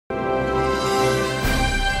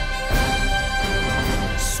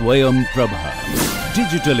SwayamPrabha.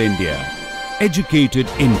 Digital India. Educated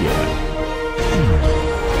India.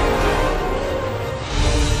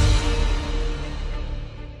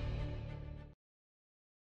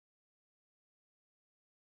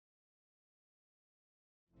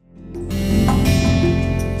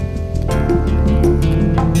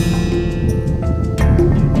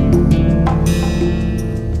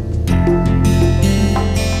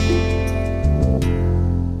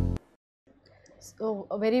 So,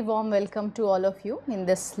 a very warm welcome to all of you in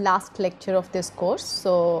this last lecture of this course.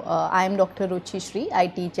 So, I am Dr. Ruchi Shri. I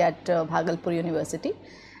teach at Bhagalpur University,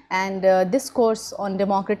 and this course on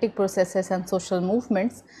democratic processes and social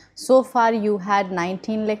movements, so far you had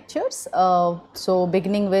 19 lectures. So,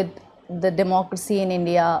 beginning with the democracy in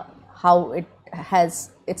India, how it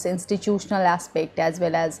has its institutional aspect, as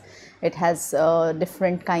well as it has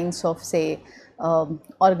different kinds of, say,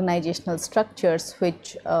 organizational structures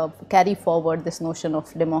which carry forward this notion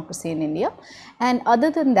of democracy in India. And other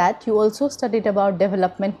than that, you also studied about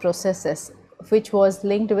development processes which was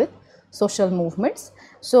linked with social movements.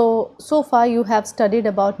 So far you have studied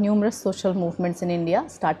about numerous social movements in India,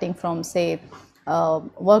 starting from, say,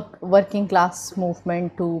 working class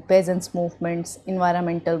movement to peasants movements,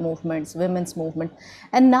 environmental movements, women's movement,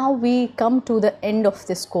 and now we come to the end of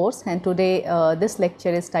this course, and today this lecture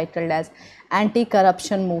is titled as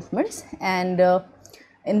anti-corruption movements. And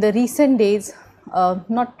in the recent days,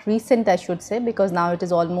 not recent I should say, because now it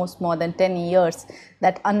is almost more than 10 years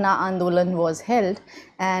that Anna Andolan was held,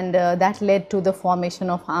 and that led to the formation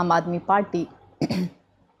of Aam Aadmi Party.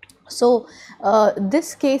 So,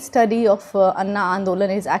 this case study of Anna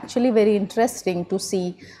Andolan is actually very interesting to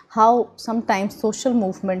see how sometimes social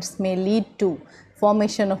movements may lead to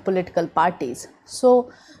formation of political parties.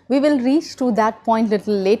 So, we will reach to that point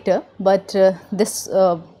little later, but this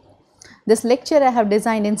lecture I have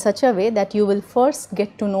designed in such a way that you will first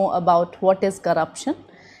get to know about what is corruption,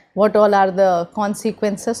 what all are the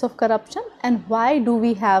consequences of corruption, and why do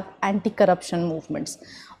we have anti-corruption movements.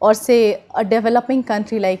 Or say a developing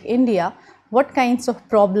country like India, what kinds of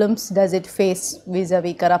problems does it face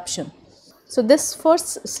vis-a-vis corruption. So, this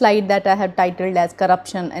first slide that I have titled as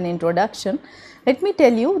Corruption and Introduction, let me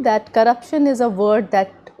tell you that corruption is a word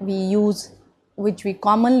that we use, which we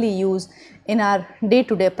commonly use in our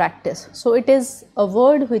day-to-day practice. So, it is a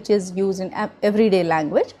word which is used in everyday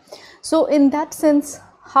language. So, in that sense,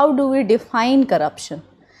 how do we define corruption?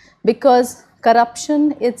 Because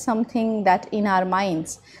corruption is something that in our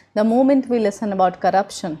minds, the moment we listen about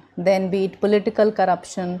corruption, then be it political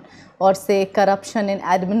corruption or say corruption in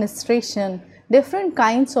administration, different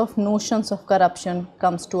kinds of notions of corruption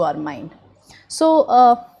comes to our mind. So,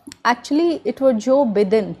 actually it was Joe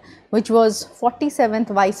Biden, which was 47th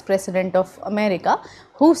Vice President of America,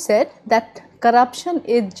 who said that corruption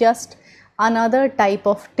is just another type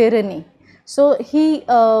of tyranny. So, he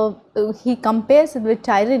compares it with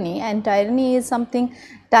tyranny, and tyranny is something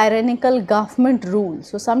tyrannical government rule.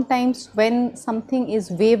 So, sometimes when something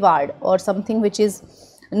is wayward or something which is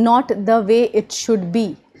not the way it should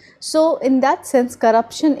be. So, in that sense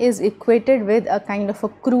corruption is equated with a kind of a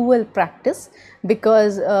cruel practice,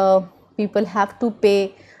 because people have to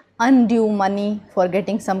pay undue money for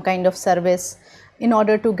getting some kind of service. In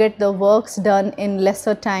order to get the works done in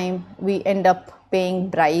lesser time, we end up paying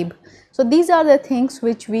bribe. So, these are the things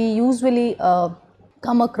which we usually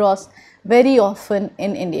come across very often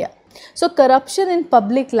in India. So, corruption in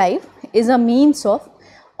public life is a means of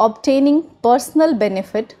obtaining personal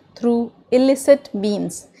benefit through illicit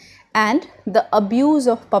means and the abuse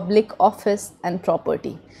of public office and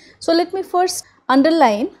property. So, let me first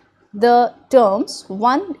underline the terms.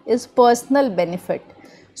 One is personal benefit.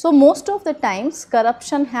 So, most of the times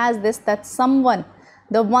corruption has this, that someone,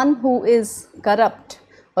 the one who is corrupt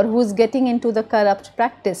or who is getting into the corrupt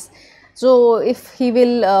practice, so if he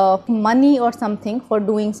will money or something for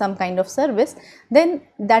doing some kind of service, then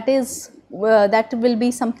that is that will be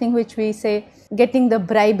something which we say getting the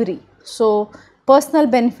bribery. So, personal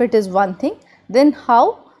benefit is one thing. Then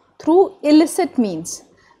how? Through illicit means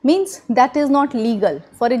that is not legal.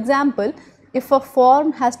 For example, if a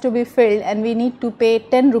form has to be filled and we need to pay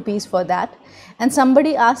 10 rupees for that, and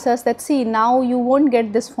somebody asks us that, see, now you won't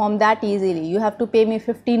get this form that easily, you have to pay me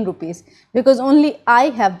 15 rupees because only I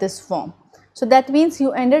have this form. So, that means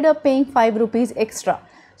you ended up paying 5 rupees extra.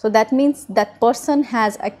 So, that means that person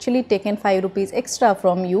has actually taken 5 rupees extra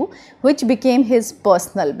from you, which became his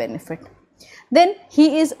personal benefit. Then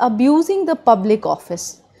he is abusing the public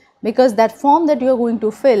office, because that form that you are going to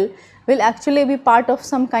fill will actually be part of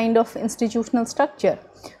some kind of institutional structure.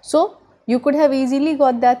 So, You could have easily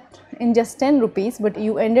got that in just 10 rupees, but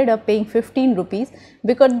you ended up paying 15 rupees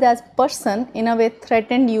because that person in a way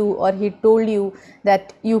threatened you, or he told you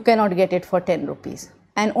that you cannot get it for 10 rupees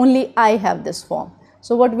and only I have this form.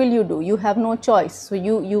 So what will you do? You have no choice. So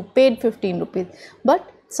you paid 15 rupees.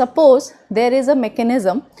 But suppose there is a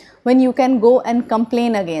mechanism when you can go and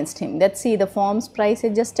complain against him that, see, the form's price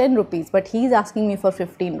is just 10 rupees, but he is asking me for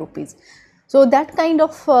 15 rupees. So that kind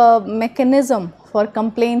of mechanism for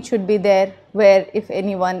complaint should be there, where if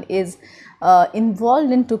anyone is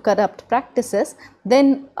involved into corrupt practices,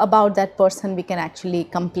 then about that person we can actually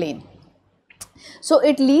complain. So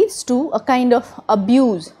it leads to a kind of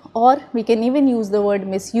abuse, or we can even use the word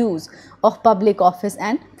misuse of public office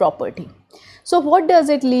and property. So what does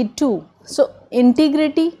it lead to? So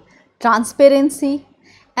integrity, transparency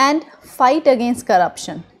and fight against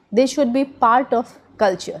corruption, they should be part of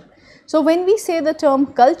culture. So when we say the term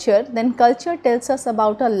culture, then culture tells us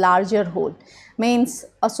about a larger whole, means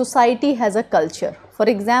a society has a culture. For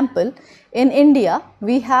example, in India,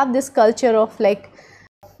 we have this culture of, like,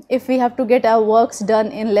 if we have to get our works done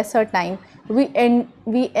in lesser time, we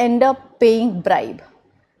end up paying bribe.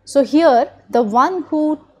 So here, the one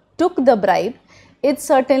who took the bribe, it's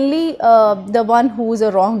certainly the one who is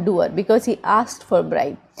a wrongdoer because he asked for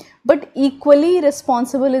bribe. But equally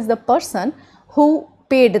responsible is the person who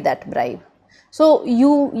paid that bribe. So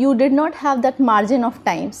you did not have that margin of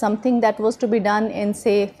time, something that was to be done in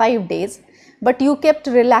say 5 days, but you kept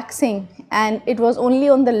relaxing, and it was only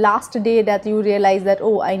on the last day that you realized that,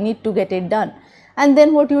 oh, I need to get it done. And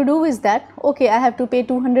then what you do is that, okay, I have to pay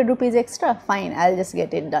 200 rupees extra, fine, I'll just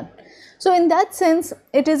get it done. So in that sense,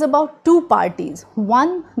 it is about two parties,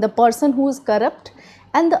 one, the person who is corrupt,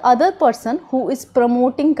 and the other person who is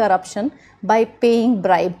promoting corruption by paying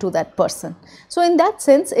bribe to that person. So in that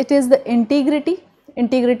sense, it is the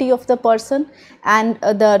integrity of the person and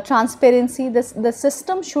the transparency. The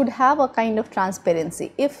system should have a kind of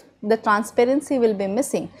transparency. If the transparency will be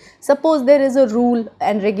missing, suppose there is a rule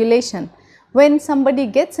and regulation, when somebody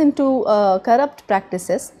gets into corrupt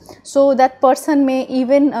practices, so that person may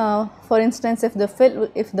even, for instance, if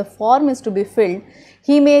the form is to be filled,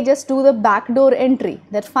 he may just do the backdoor entry,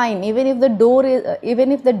 that fine, even if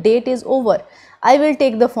the date is over, I will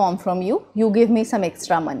take the form from you, you give me some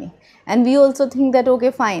extra money. And we also think that, okay,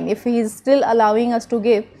 fine, if he is still allowing us to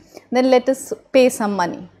give, then let us pay some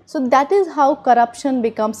money. So that is how corruption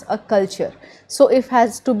becomes a culture. So if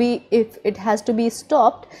it has to be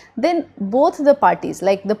stopped, then both the parties,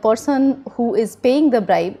 like the person who is paying the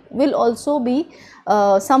bribe will also be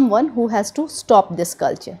someone who has to stop this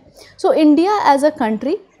culture. So India as a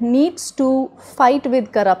country needs to fight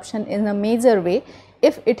with corruption in a major way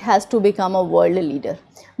if it has to become a world leader,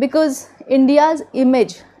 because India's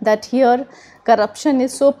image that here corruption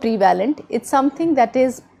is so prevalent, it's something that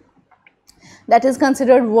is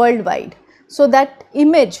considered worldwide. So that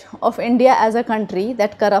image of India as a country,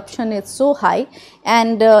 that corruption is so high,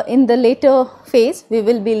 and in the later phase we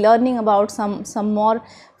will be learning about some more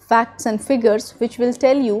facts and figures which will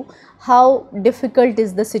tell you how difficult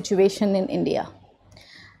is the situation in India.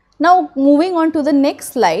 Now moving on to the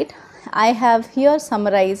next slide, I have here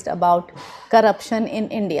summarized about corruption in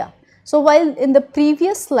India. So while in the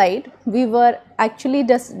previous slide we were actually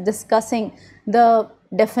just discussing the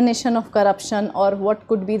definition of corruption or what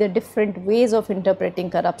could be the different ways of interpreting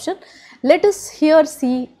corruption, let us here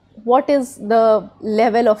see what is the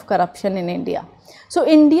level of corruption in India. So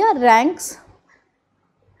India ranks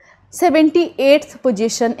 78th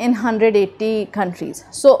position in 180 countries.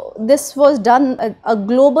 So this was done, a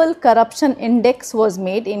global corruption index was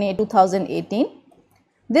made in 2018.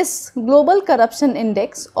 This global corruption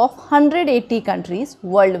index of 180 countries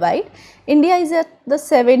worldwide, India is at the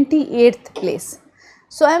 78th place.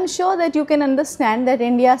 So I am sure that you can understand that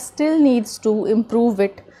India still needs to improve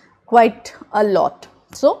it quite a lot.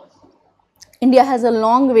 So India has a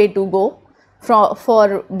long way to go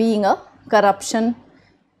for being a corruption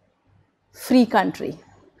free country.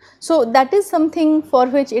 So that is something for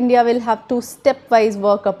which India will have to stepwise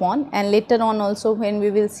work upon, and later on also when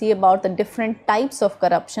we will see about the different types of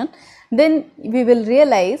corruption, then we will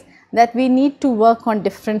realize that we need to work on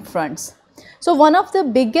different fronts. So one of the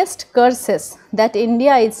biggest curses that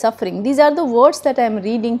India is suffering, these are the words that I am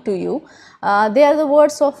reading to you, they are the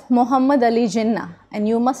words of Muhammad Ali Jinnah, and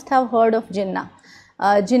you must have heard of Jinnah.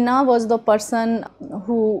 Jinnah was the person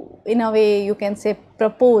who, in a way you can say,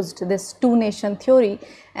 proposed this two-nation theory,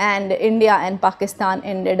 and India and Pakistan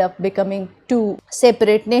ended up becoming two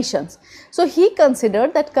separate nations. So he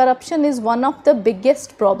considered that corruption is one of the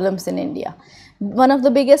biggest problems in India, one of the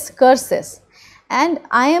biggest curses. And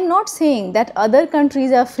I am not saying that other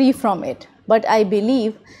countries are free from it, but I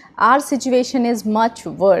believe our situation is much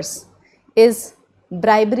worse is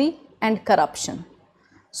bribery and corruption.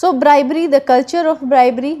 So bribery, the culture of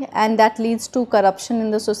bribery, and that leads to corruption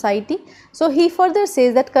in the society. So he further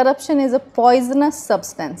says that corruption is a poisonous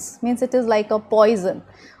substance, means it is like a poison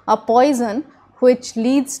which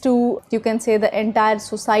leads to, you can say, the entire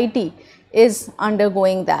society is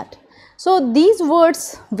undergoing that. So these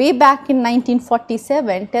words way back in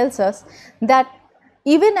 1947 tells us that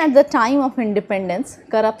even at the time of independence,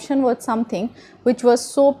 corruption was something which was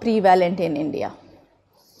so prevalent in India.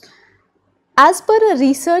 As per a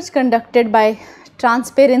research conducted by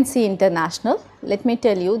Transparency International, let me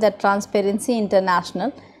tell you that Transparency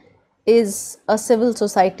International is a civil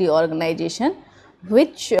society organization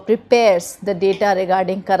which prepares the data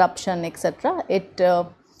regarding corruption, etc. It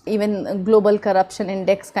even global corruption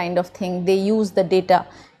index kind of thing, they use the data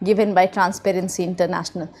given by Transparency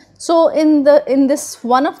International. So in this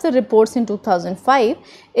one of the reports in 2005,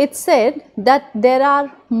 it said that there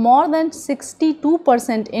are more than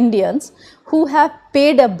 62% Indians who have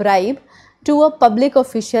paid a bribe to a public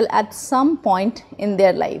official at some point in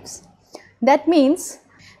their lives. That means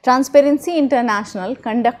Transparency International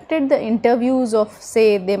conducted the interviews of,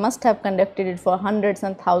 say, they must have conducted it for hundreds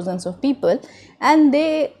and thousands of people, and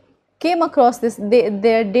they came across this,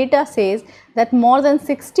 their data says that more than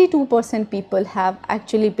 62% people have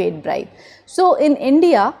actually paid bribe. So in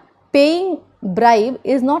India, paying bribe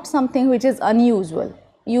is not something which is unusual.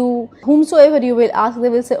 Whomsoever you will ask, they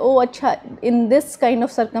will say, oh acha, in this kind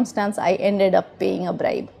of circumstance I ended up paying a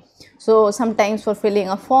bribe. So sometimes for filling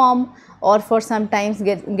a form, or for sometimes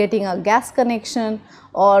getting a gas connection,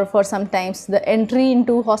 or for sometimes the entry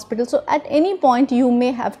into hospital. So at any point you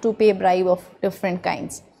may have to pay bribe of different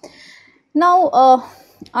kinds. Now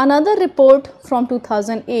another report from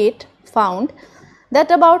 2008 found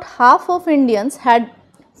that about half of Indians had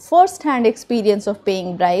first-hand experience of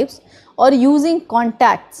paying bribes or using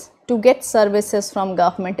contacts to get services from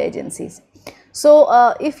government agencies.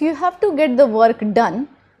 So if you have to get the work done,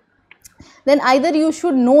 then either you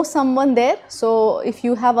should know someone there. So if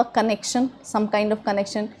you have a connection, some kind of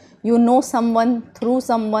connection, you know someone through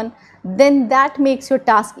someone, then that makes your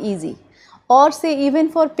task easy. Or say even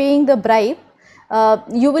for paying the bribe,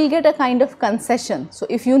 you will get a kind of concession. So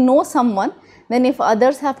if you know someone, then if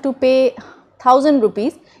others have to pay 1000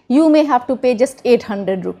 rupees, you may have to pay just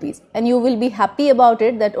 800 rupees, and you will be happy about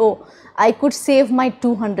it that, oh, I could save my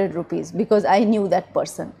 200 rupees because I knew that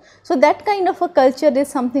person. So that kind of a culture is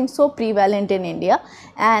something so prevalent in India,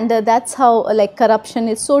 and that's how like corruption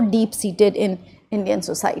is so deep seated in Indian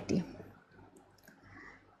society.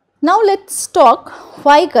 Now let's talk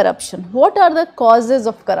why corruption. What are the causes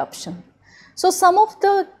of corruption? So some of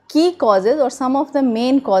the key causes or some of the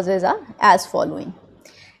main causes are as following.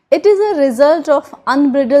 It is a result of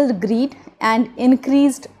unbridled greed and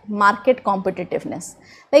increased market competitiveness.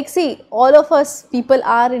 Like see, all of us people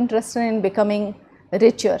are interested in becoming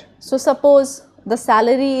richer. So suppose the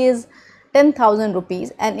salary is 10,000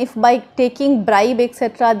 rupees, and if by taking bribe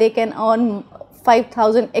etc. they can earn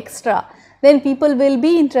 5,000 extra, then people will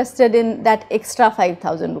be interested in that extra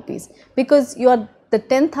 5,000 rupees, because the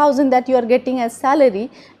 10,000 that you are getting as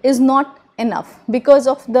salary is not enough because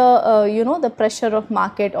of the the pressure of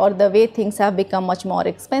market or the way things have become much more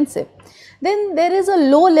expensive. Then there is a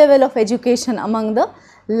low level of education among the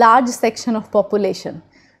large section of population.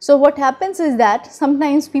 So what happens is that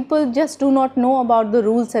sometimes people just do not know about the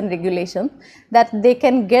rules and regulations, that they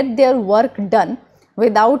can get their work done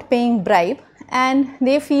without paying bribe, and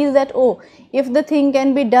they feel that, oh, if the thing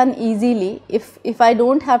can be done easily, if I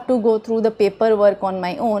don't have to go through the paperwork on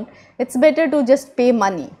my own, it's better to just pay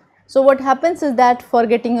money. So what happens is that for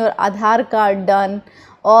getting your Aadhaar card done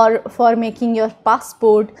or for making your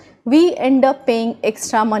passport, we end up paying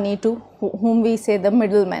extra money to whom we say the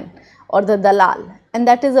middleman or the dalal, and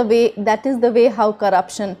that is the way how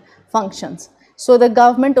corruption functions. So the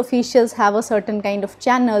government officials have a certain kind of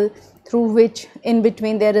channel through which in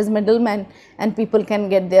between there is middlemen and people can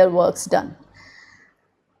get their works done.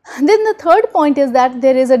 Then the third point is that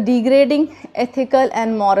there is a degrading ethical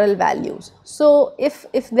and moral values. So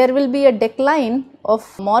if there will be a decline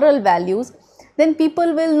of moral values, then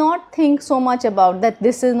people will not think so much about that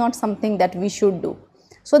this is not something that we should do.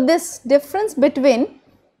 So this difference between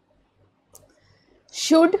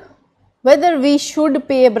whether we should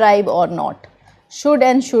pay a bribe or not, should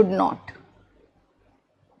and should not.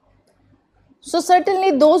 So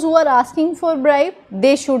certainly those who are asking for bribe,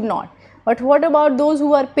 they should not. But what about those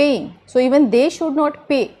who are paying? So even they should not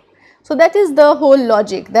pay. So that is the whole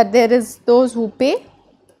logic, that there is those who pay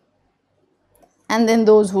and then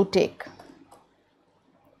those who take.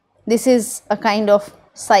 This is a kind of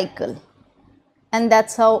cycle. and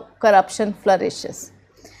that's how corruption flourishes.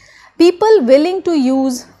 People willing to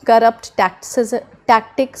use corrupt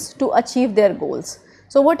tactics to achieve their goals.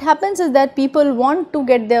 So what happens is that people want to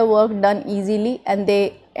get their work done easily, and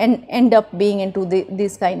they end up being into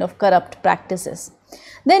these kind of corrupt practices.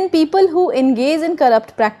 Then people who engage in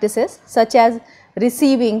corrupt practices such as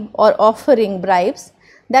receiving or offering bribes,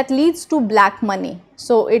 that leads to black money.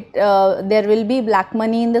 So there will be black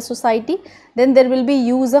money in the society. Then there will be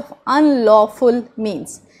use of unlawful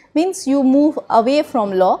means you move away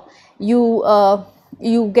from law,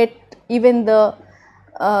 you get even the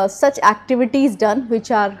such activities done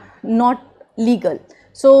which are not legal.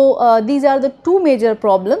 So these are the two major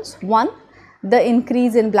problems: one, the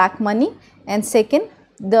increase in black money, and second,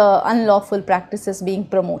 the unlawful practices being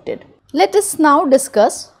promoted. Let us now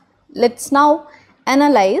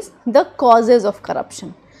analyze the causes of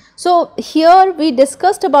corruption. So here we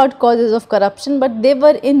discussed about causes of corruption, but they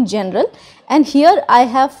were in general, and here I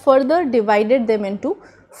have further divided them into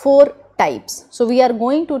 4 types. So we are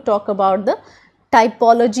going to talk about the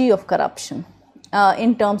typology of corruption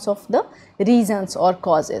in terms of the reasons or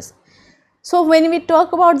causes. So when we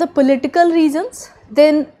talk about the political reasons,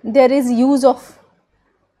 then there is use of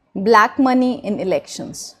black money in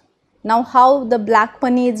elections. Now how the black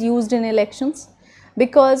money is used in elections?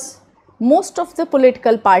 Because most of the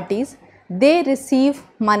political parties, they receive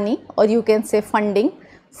money, or you can say funding,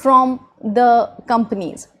 from the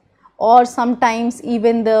companies, or sometimes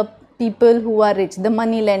even the people who are rich, the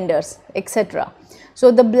money lenders, etc.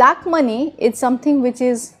 So the black money is something which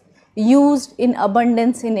is used in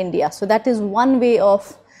abundance in India. So that is one way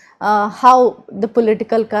of how the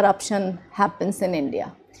political corruption happens in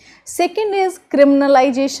India. Second is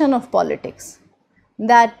criminalization of politics,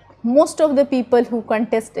 that most of the people who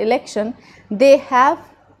contest election, they have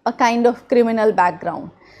a kind of criminal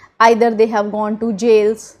background. Either they have gone to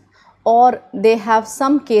jails, or they have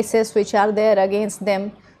some cases which are there against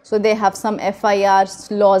them. So they have some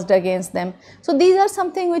FIRs lodged against them. So these are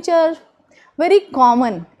something which are very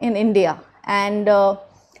common in India, and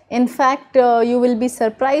in fact you will be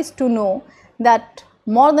surprised to know that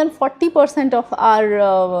more than 40% of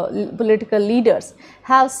our political leaders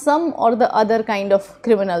have some or the other kind of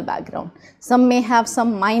criminal background. Some may have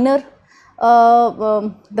some minor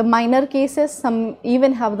cases, some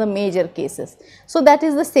even have the major cases. So that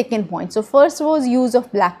is the second point. So first was use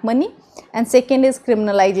of black money, and second is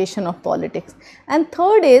criminalization of politics, and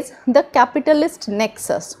third is the capitalist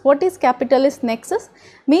nexus. What is capitalist nexus?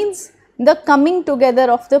 Means the coming together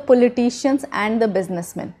of the politicians and the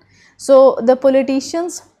businessmen. So the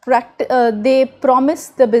politicians they promise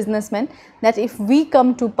the businessmen that if we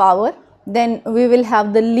come to power, then we will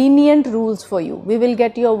have the lenient rules for you, we will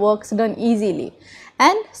get your works done easily.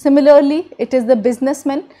 And similarly, it is the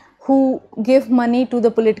businessmen who give money to the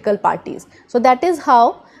political parties. So that is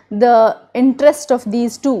how the interest of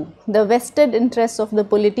these two, the vested interests of the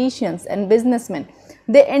politicians and businessmen,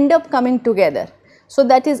 they end up coming together. So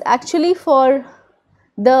that is actually for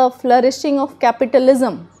the flourishing of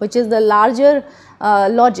capitalism, which is the larger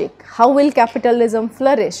logic. How will capitalism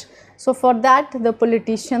flourish? So for that, the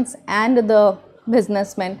politicians and the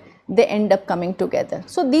businessmen, they end up coming together.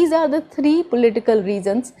 So these are the 3 political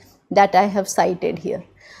reasons that I have cited here.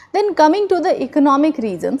 Then coming to the economic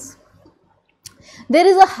reasons, there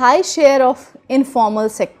is a high share of informal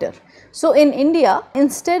sector. So in India,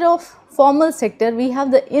 instead of formal sector, we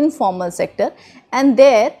have the informal sector, and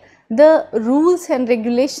there the rules and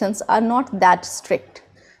regulations are not that strict.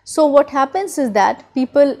 So what happens is that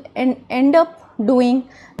people end up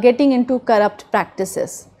getting into corrupt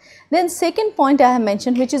practices. Then second point I have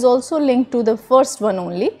mentioned, which is also linked to the first one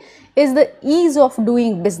only, is the ease of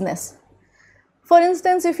doing business. For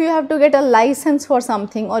instance, if you have to get a license for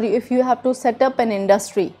something, or if you have to set up an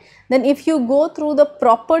industry, then if you go through the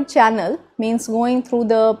proper channel, means going through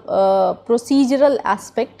the procedural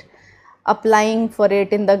aspect, applying for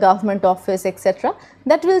it in the government office, etc.,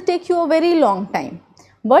 that will take you a very long time.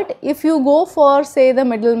 But if you go for, say, the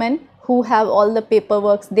middlemen who have all the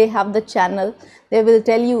paperwork, they have the channel, they will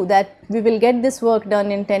tell you that we will get this work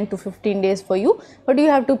done in 10 to 15 days for you, but you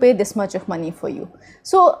have to pay this much of money for you.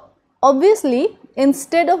 So obviously,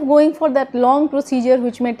 instead of going for that long procedure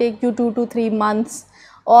which may take you 2 to 3 months,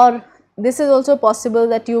 or this is also possible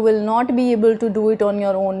that you will not be able to do it on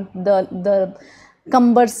your own, the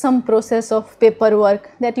cumbersome process of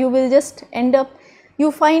paperwork, that you will just end up,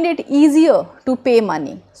 you find it easier to pay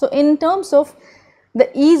money. So in terms of the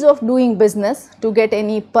ease of doing business, to get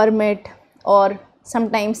any permit, or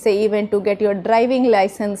sometimes say even to get your driving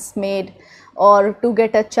license made, or to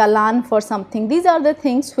get a challan for something, these are the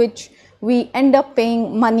things which we end up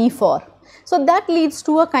paying money for. So that leads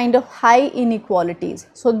to a kind of high inequalities.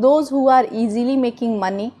 So those who are easily making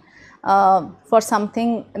money for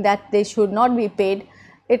something that they should not be paid,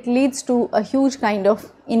 it leads to a huge kind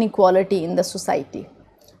of inequality in the society.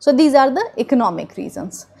 So these are the economic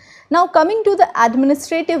reasons. Now coming to the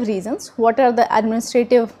administrative reasons, what are the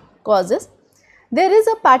administrative causes? There is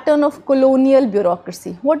a pattern of colonial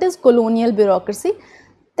bureaucracy. What is colonial bureaucracy?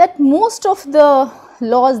 That most of the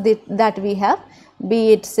laws that we have,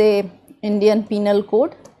 be it say Indian Penal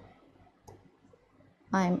Code,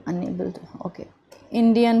 I am unable to, okay,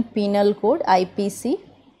 Indian Penal Code, IPC.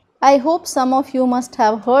 I hope some of you must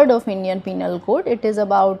have heard of Indian Penal Code. It is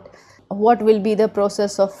about what will be the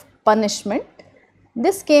process of punishment.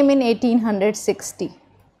 This came in 1860.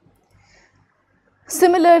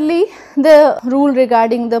 Similarly, the rule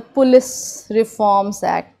regarding the Police Reforms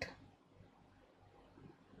Act.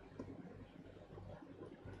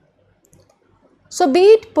 So be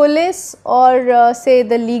it police or say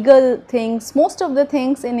the legal things, most of the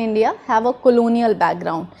things in India have a colonial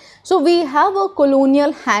background. So we have a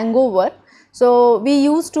colonial hangover. So we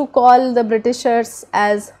used to call the Britishers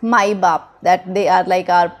as Mai Baap, that they are like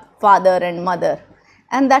our father and mother,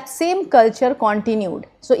 and that same culture continued.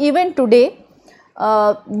 So even today,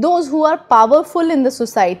 those who are powerful in the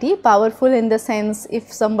society, powerful in the sense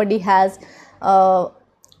if somebody has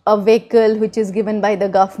a vehicle which is given by the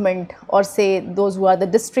government, or say those who are the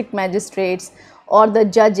district magistrates or the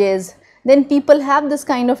judges, then people have this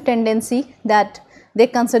kind of tendency that they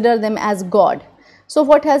consider them as God. So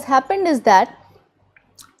what has happened is that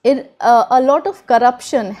a lot of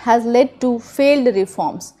corruption has led to failed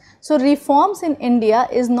reforms. So reforms in India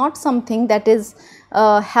is not something that is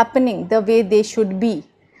happening the way they should be,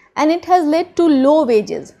 and it has led to low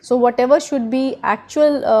wages. So whatever should be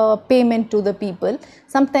actual payment to the people,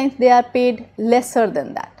 sometimes they are paid lesser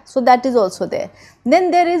than that. So that is also there.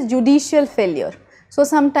 Then there is judicial failure. So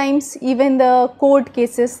sometimes even the court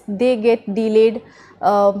cases, they get delayed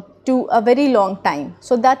to a very long time.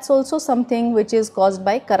 So that's also something which is caused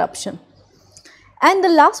by corruption. And the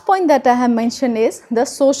last point that I have mentioned is the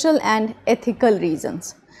social and ethical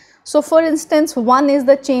reasons. So for instance, one is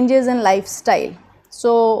the changes in lifestyle.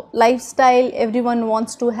 So lifestyle, everyone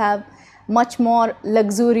wants to have much more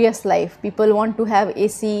luxurious life. People want to have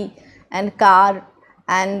AC and car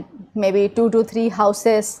and maybe 2 to 3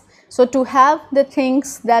 houses. So to have the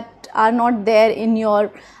things that are not there in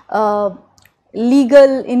your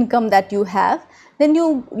legal income that you have, then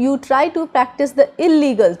you try to practice the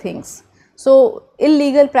illegal things. So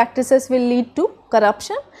illegal practices will lead to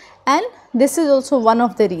corruption, and this is also one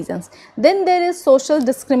of the reasons. Then there is social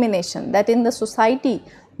discrimination, that in the society,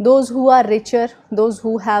 those who are richer, those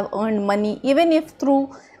who have earned money, even if through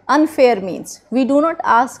unfair means, we do not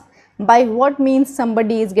ask by what means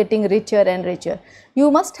somebody is getting richer and richer. You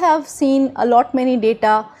must have seen a lot many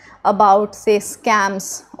data about say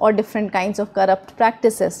scams or different kinds of corrupt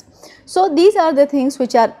practices. So these are the things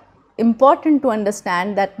which are important to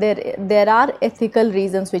understand, that there are ethical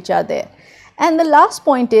reasons which are there. And the last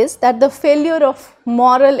point is that the failure of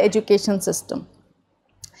moral education system.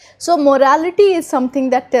 So morality is something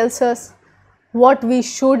that tells us what we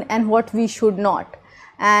should and what we should not,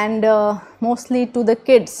 and mostly to the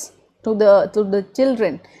kids, to the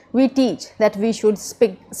children, we teach that we should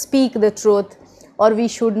speak the truth, or we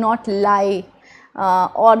should not lie,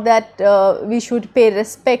 or that we should pay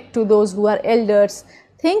respect to those who are elders.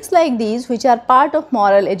 Things like these which are part of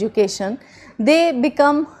moral education, they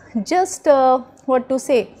become just what to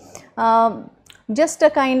say, just a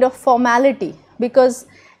kind of formality, because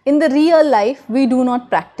in the real life we do not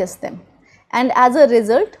practice them, and as a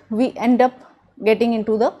result we end up getting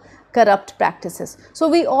into the corrupt practices. So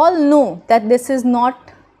we all know that this is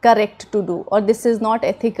not correct to do, or this is not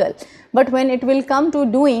ethical, but when it will come to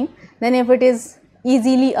doing, then if it is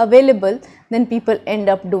easily available, then people end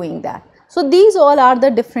up doing that. So these all are the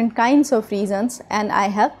different kinds of reasons, and I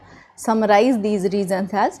have summarized these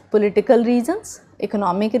reasons as political reasons,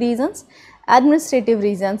 economic reasons, administrative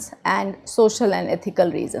reasons, and social and ethical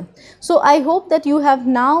reasons. So I hope that you have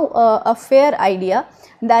now a fair idea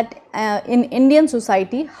that in Indian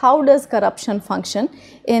society, how does corruption function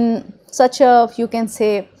in such a, you can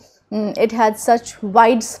say, it has such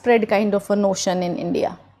widespread kind of a notion in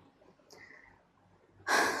India.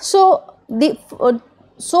 So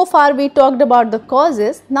so far we talked about the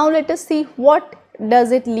causes. Now let us see what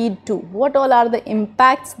does it lead to, what all are the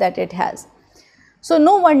impacts that it has. So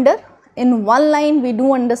no wonder, in one line we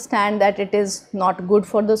do understand that it is not good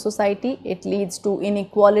for the society, it leads to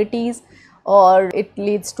inequalities, or it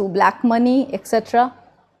leads to black money, etc.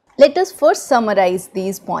 Let us first summarize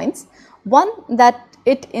these points. One, that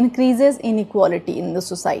it increases inequality in the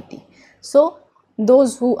society. So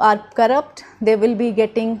those who are corrupt, they will be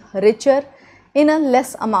getting richer in a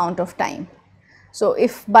less amount of time. So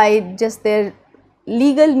if by just their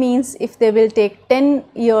legal means, if they will take 10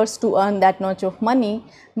 years to earn that much of money,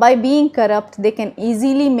 by being corrupt they can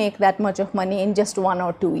easily make that much of money in just 1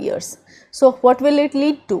 or 2 years. So what will it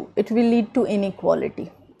lead to? It will lead to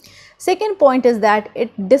inequality. Second point is that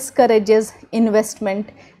it discourages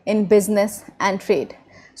investment in business and trade.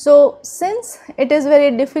 So since it is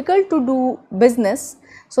very difficult to do business,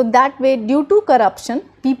 so that way, due to corruption,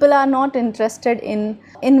 people are not interested in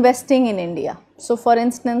investing in India. So for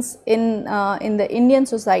instance, in the Indian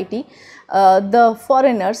society, the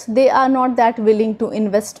foreigners, they are not that willing to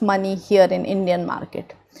invest money here in Indian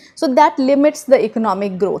market. So that limits the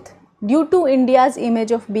economic growth. Due to India's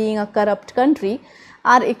image of being a corrupt country,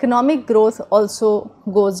 our economic growth also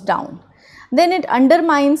goes down. Then it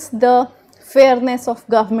undermines the fairness of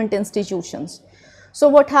government institutions. So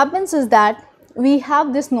what happens is that we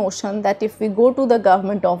have this notion that if we go to the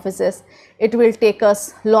government offices, it will take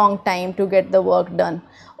us long time to get the work done,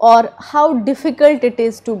 or how difficult it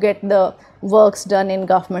is to get the works done in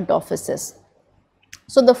government offices.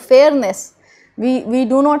 So the fairness, we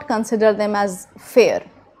do not consider them as fair.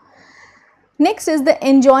 Next is the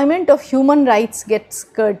enjoyment of human rights gets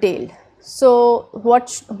curtailed. So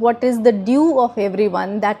what is the due of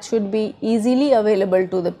everyone that should be easily available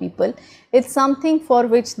to the people? It's something for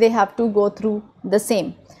which they have to go through the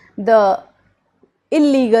same. The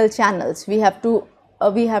illegal channels, we have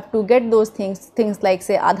to get those things like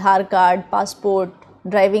say Aadhaar card, passport,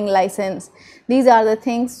 driving license. These are the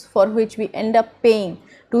things for which we end up paying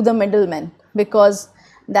to the middlemen, because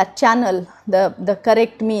that channel, the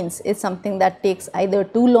correct means, is something that takes either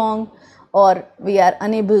too long or we are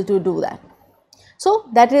unable to do that. So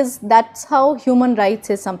that's how human rights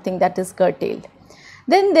is something that is curtailed.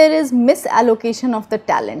 Then there is misallocation of the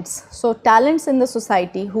talents. So talents in the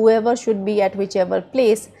society, whoever should be at whichever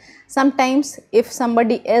place, sometimes if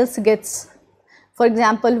somebody else gets, for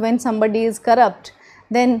example, when somebody is corrupt,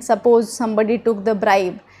 then suppose somebody took the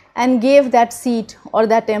bribe and gave that seat or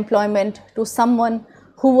that employment to someone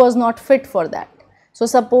who was not fit for that. So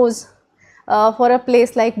suppose for a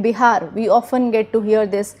place like Bihar, we often get to hear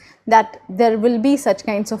this, that there will be such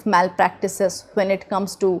kinds of malpractices when it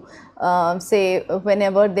comes to say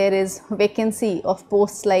whenever there is vacancy of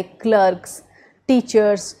posts like clerks,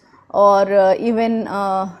 teachers, or even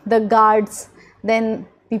the guards, then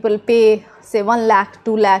people pay say 1 lakh,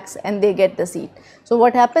 2 lakhs and they get the seat. So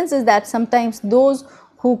what happens is that sometimes those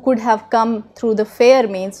who could have come through the fair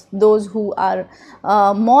means, those who are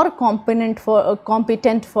more competent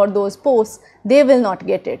for those posts, they will not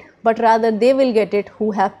get it, but rather they will get it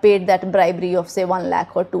who have paid that bribery of say 1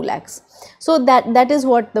 lakh or 2 lakhs. So that is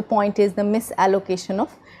what the point is, the misallocation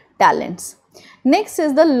of talents. Next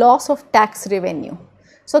is the loss of tax revenue.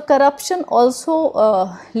 So corruption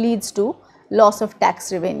also leads to loss of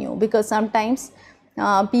tax revenue, because sometimes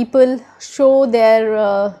people show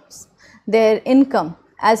their income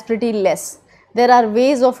as pretty less. There are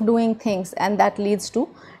ways of doing things and that leads to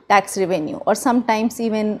tax revenue, or sometimes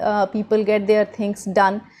even people get their things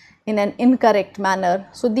done in an incorrect manner.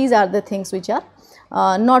 So these are the things which are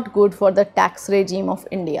not good for the tax regime of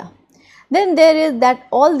India. Then there is that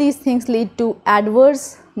all these things lead to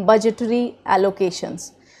adverse budgetary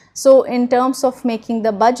allocations. So in terms of making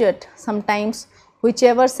the budget, sometimes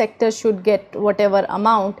whichever sector should get whatever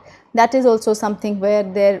amount, that is also something where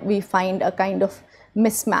there we find a kind of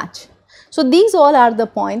mismatch. So these all are the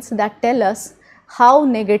points that tell us how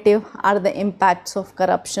negative are the impacts of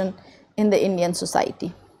corruption in the Indian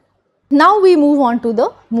society. Now we move on to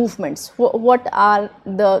the movements. What are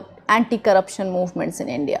the anti-corruption movements in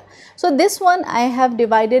India? So this one I have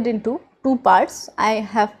divided into two parts. I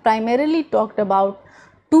have primarily talked about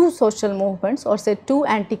two social movements, or say two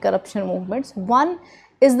anti-corruption movements. One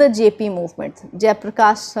is the JP movement.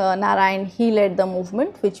 Jayaprakash Narayan, he led the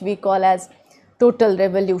movement which we call as Total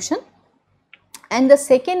Revolution, and the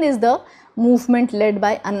second is the movement led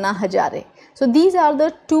by Anna Hazare. So these are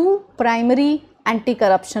the two primary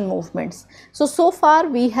anti-corruption movements. So far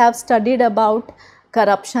we have studied about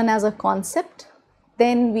corruption as a concept,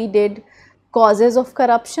 then we did causes of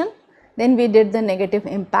corruption, then we did the negative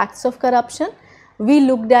impacts of corruption. We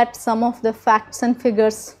looked at some of the facts and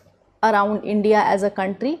figures around India as a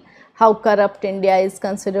country, how corrupt India is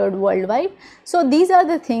considered worldwide. So these are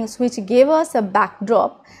the things which gave us a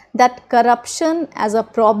backdrop that corruption as a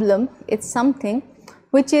problem is something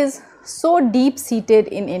which is so deep seated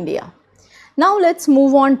in India. Now let's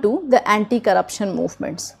move on to the anti-corruption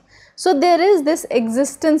movements. So there is this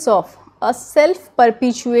existence of a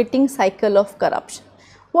self-perpetuating cycle of corruption.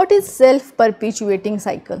 What is self-perpetuating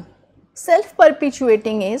cycle?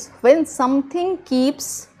 Self-perpetuating is when something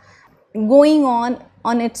keeps going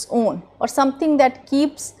on its own, or something that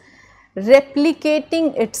keeps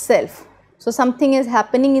replicating itself. So something is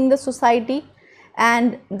happening in the society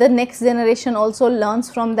and the next generation also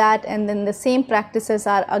learns from that, and then the same practices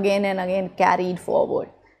are again and again carried forward.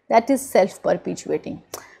 That is self-perpetuating.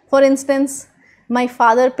 For instance, my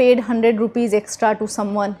father paid 100 rupees extra to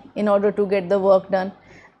someone in order to get the work done.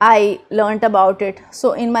 I learnt about it.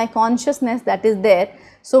 So in my consciousness that is there.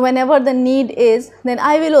 So whenever the need is, then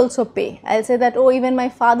I will also pay. I'll say that, oh, even my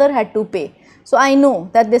father had to pay. So I know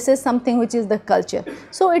that this is something which is the culture.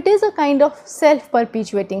 So it is a kind of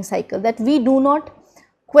self-perpetuating cycle, that we do not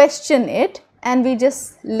question it and we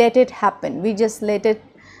just let it happen. We just let it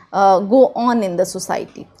go on in the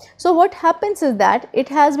society. So what happens is that it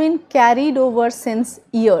has been carried over since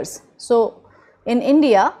years. So in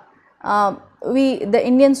India, the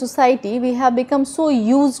Indian society, we have become so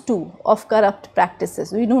used to of corrupt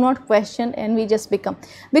practices. We do not question and we just become,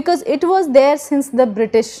 because it was there since the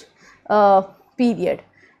British period.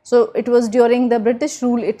 So it was during the British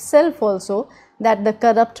rule itself also that the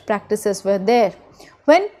corrupt practices were there,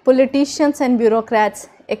 when politicians and bureaucrats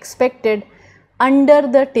expected under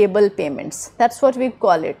the table payments. That's what we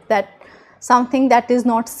call it, that something that is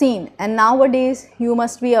not seen. And nowadays you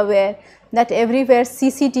must be aware that everywhere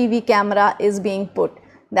CCTV camera is being put,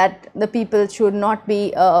 that the people should not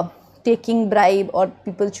be taking bribe, or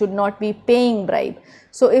people should not be paying bribe.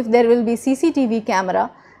 So if there will be CCTV camera,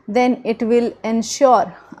 then it will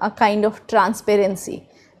ensure a kind of transparency,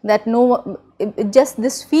 that just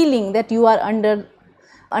this feeling that you are under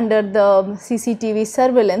the CCTV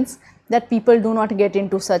surveillance, that people do not get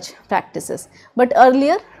into such practices. But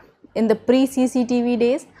earlier, in the pre-CCTV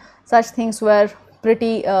days, such things were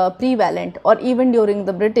pretty prevalent, or even during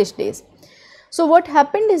the British days. So what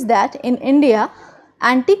happened is that in India,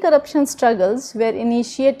 anti-corruption struggles were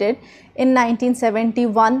initiated in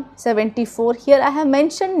 1971-74. Here I have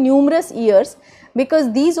mentioned numerous years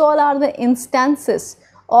because these all are the instances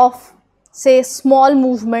of, say, small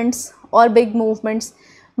movements or big movements.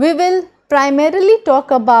 We will primarily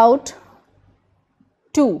talk about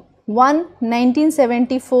two. One,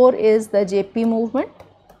 1974 is the JP movement,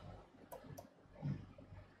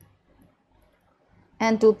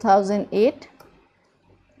 and 2008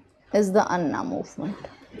 is the Anna movement.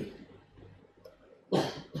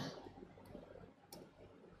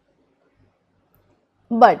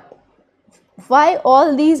 But why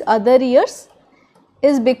all these other years?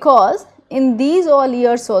 Is because in these all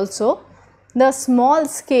years also the small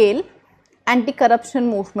scale anti-corruption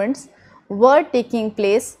movements were taking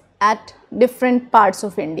place at different parts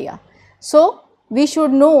of India. So we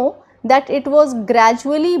should know that it was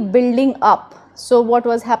gradually building up. So what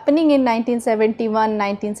was happening in 1971,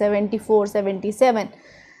 1974, 77,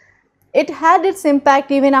 it had its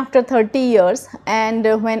impact even after 30 years, and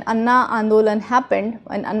when Anna Andolan happened,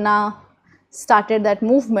 when Anna started that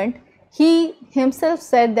movement, he himself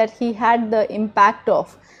said that he had the impact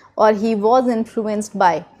of, or he was influenced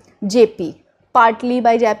by JP, partly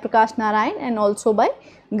by Jayaprakash Narayan and also by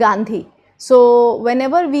Gandhi. So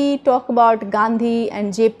whenever we talk about Gandhi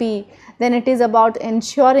and JP, then it is about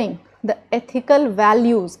ensuring the ethical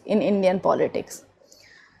values in Indian politics.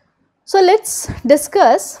 So let's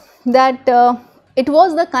discuss that it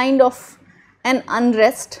was the kind of an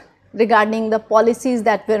unrest regarding the policies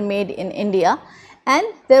that were made in India, and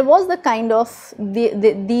there was the kind of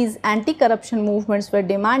these anti-corruption movements were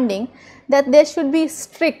demanding that there should be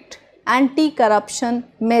strict anti-corruption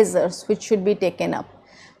measures which should be taken up.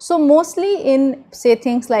 So mostly in, say,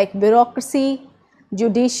 things like bureaucracy,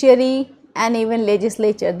 judiciary and even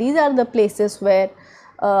legislature, these are the places where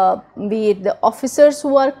be it the officers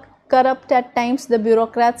who are corrupt at times, the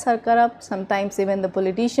bureaucrats are corrupt, sometimes even the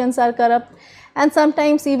politicians are corrupt, and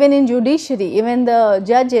sometimes even in judiciary, even the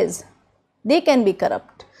judges, they can be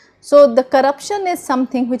corrupt. So the corruption is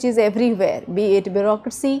something which is everywhere, be it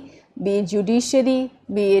bureaucracy, be it judiciary,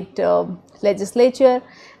 be it legislature,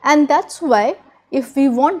 and that's why if we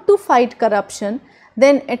want to fight corruption,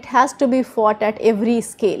 then it has to be fought at every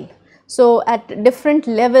scale. So at different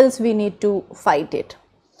levels we need to fight it.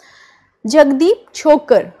 Jagdeep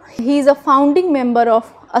Chokar, he is a founding member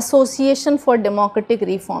of Association for Democratic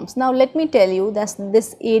Reforms. Now let me tell you that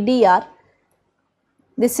this ADR,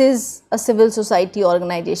 this is a civil society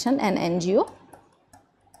organization, an NGO.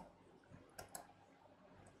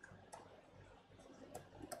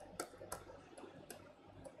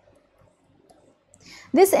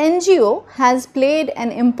 This NGO has played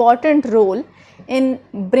an important role in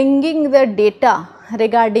bringing the data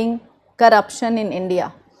regarding corruption in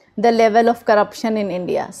India. the level of corruption in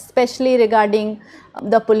India, especially regarding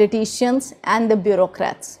the politicians and the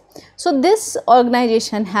bureaucrats. So this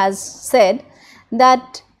organization has said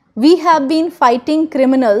that we have been fighting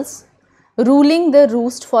criminals ruling the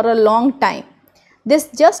roost for a long time. This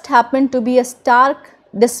just happened to be a stark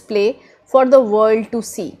display for the world to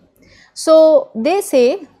see. So they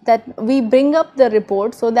say that we bring up the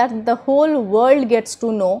report so that the whole world gets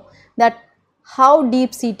to know that how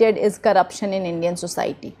deep seated is corruption in Indian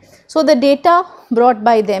society. So the data brought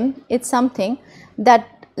by them, it's something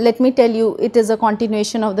that, let me tell you, it is a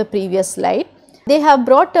continuation of the previous slide. They have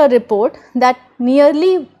brought a report that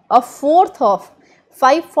nearly a fourth of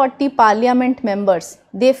 540 parliament members,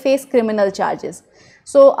 they face criminal charges.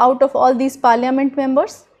 So out of all these parliament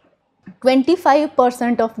members,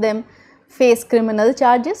 25% of them face criminal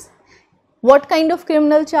charges. What kind of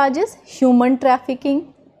criminal charges? Human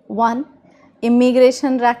trafficking, 1,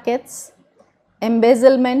 immigration rackets,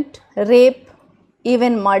 embezzlement, rape,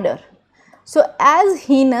 even murder. So as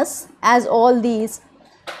heinous as all these,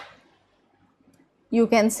 you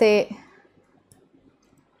can say,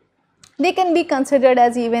 they can be considered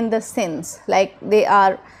as even the sins, like they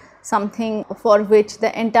are something for which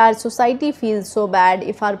the entire society feels so bad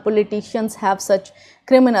if our politicians have such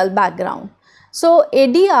criminal background. So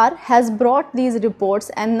ADR has brought these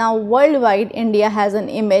reports, and now worldwide India has an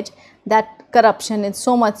image that corruption is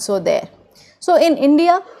so much so there. So in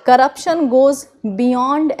India, corruption goes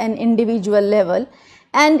beyond an individual level,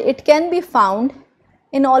 and it can be found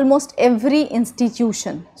in almost every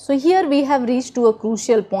institution. So here we have reached to a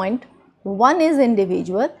crucial point. 1 is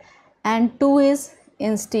individual and 2 is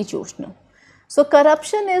institutional. So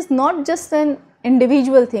corruption is not just an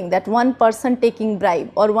individual thing, that one person taking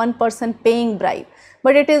bribe or one person paying bribe,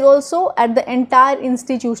 but it is also at the entire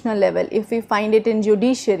institutional level. If we find it in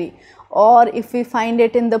judiciary or if we find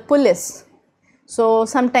it in the police. So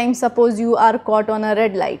sometimes suppose you are caught on a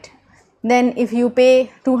red light, then if you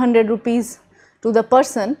pay 200 rupees to the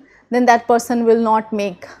person, then that person will not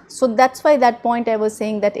make. So that's why that point I was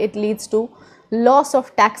saying that it leads to loss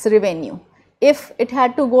of tax revenue. If it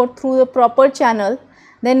had to go through the proper channel,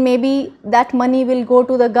 then maybe that money will go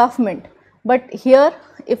to the government. But here,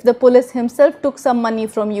 if the police himself took some money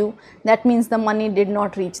from you, that means the money did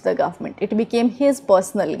not reach the government. It became his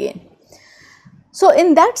personal gain. So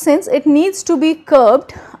in that sense, it needs to be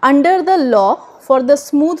curbed under the law for the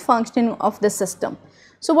smooth functioning of the system.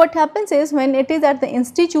 So what happens is, when it is at the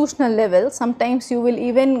institutional level, sometimes you will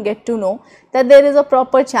even get to know that there is a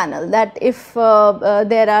proper channel, that if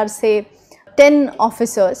there are say 10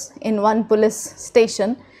 officers in one police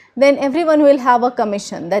station, then everyone will have a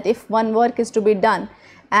commission, that if one work is to be done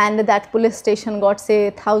and that police station got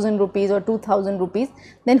say 1000 rupees or 2000 rupees,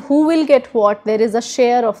 then who will get what? There is a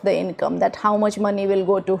share of the income, that how much money will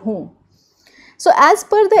go to whom. So as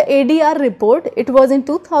per the ADR report, it was in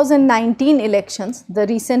 2019 elections, the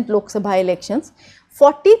recent Lok Sabha elections,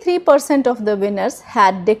 43% of the winners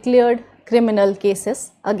had declared criminal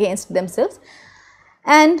cases against themselves,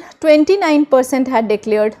 and 29% had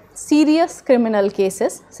declared serious criminal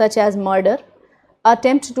cases such as murder,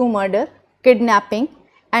 attempt to murder, kidnapping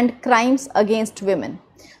and crimes against women.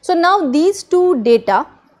 So now these two data,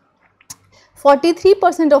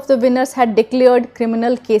 43% of the winners had declared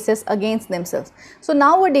criminal cases against themselves. So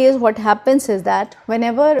nowadays what happens is that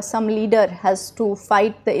whenever some leader has to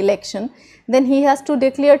fight the election, then he has to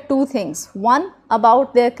declare two things. One,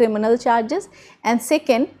 about their criminal charges, and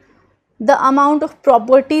second, the amount of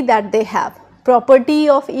property that they have, property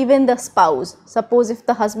of even the spouse. Suppose if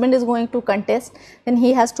the husband is going to contest, then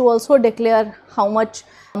he has to also declare how much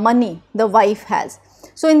money the wife has.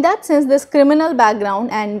 So in that sense, this criminal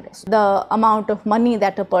background and the amount of money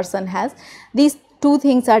that a person has, these two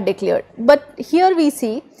things are declared. But here we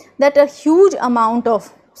see that a huge amount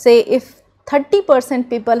of, say if 30%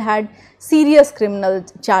 people had serious criminal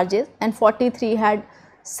charges and 43 had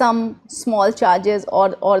some small charges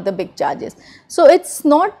or the big charges. So it's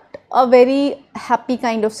not a very happy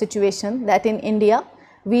kind of situation that in India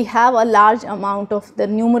we have a large amount of the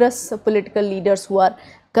numerous political leaders who are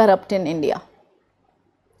corrupt in India.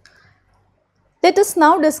 Let us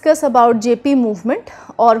now discuss about JP movement,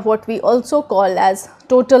 or what we also call as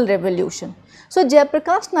total revolution. So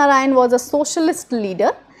Jayaprakash Narayan was a socialist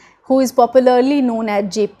leader who is popularly known as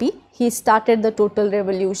JP. He started the total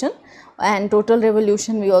revolution, and total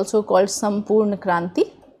revolution we also call Sampurna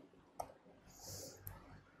Kranti.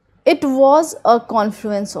 It was a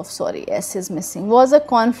confluence of, S is missing, was a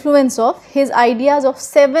confluence of his ideas of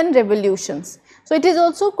 7 revolutions. So it is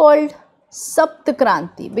also called Sapt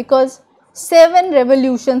Kranti because 7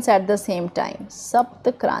 revolutions at the same time, Sapt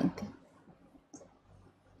Kranti.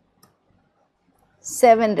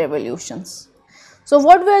 7 revolutions. So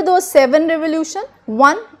what were those 7 revolutions?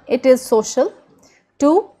 1, it is social,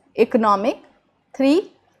 2, economic,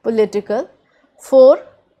 3, political, 4,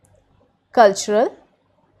 cultural,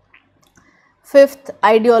 5th,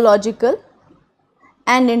 ideological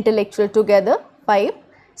and intellectual together, 5,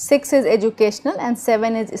 6 is educational and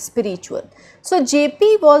 7 is spiritual. So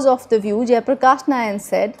JP was of the view, Jayaprakash Nayan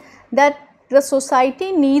said that the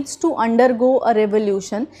society needs to undergo a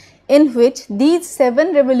revolution in which these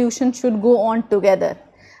 7 revolutions should go on together.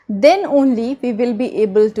 Then only we will be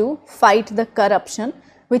able to fight the corruption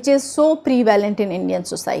which is so prevalent in Indian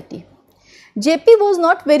society. JP was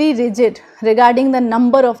not very rigid regarding the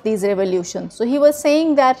number of these revolutions. So he was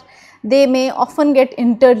saying that they may often get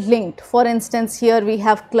interlinked. For instance, here we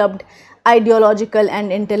have clubbed ideological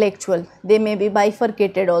and intellectual. They may be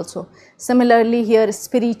bifurcated also. Similarly, here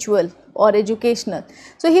spiritual or educational.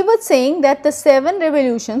 So he was saying that the 7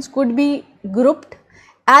 revolutions could be grouped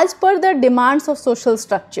as per the demands of social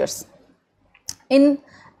structures in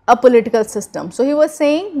a political system. So he was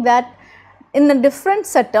saying that in a different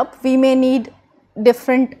setup, we may need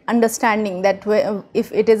different understanding that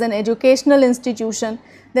if it is an educational institution,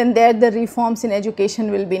 then there the reforms in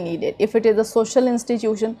education will be needed. If it is a social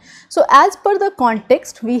institution, so as per the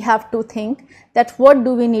context, we have to think that what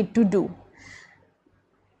do we need to do.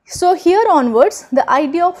 So here onwards, the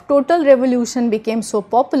idea of total revolution became so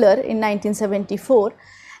popular in 1974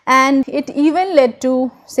 and it even led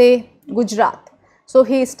to, say, Gujarat. So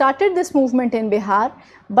he started this movement in Bihar,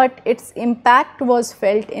 but its impact was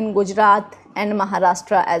felt in Gujarat and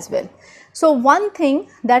Maharashtra as well. So one thing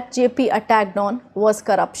that JP attacked on was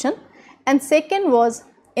corruption and second was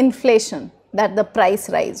inflation, that the price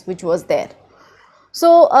rise which was there.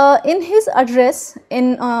 So in his address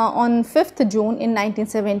on 5th June in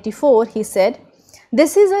 1974, he said,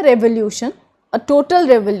 "This is a revolution, a total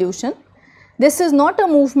revolution. This is not a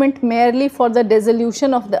movement merely for the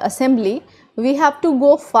dissolution of the assembly. We have to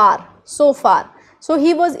go far, so far." So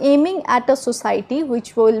he was aiming at a society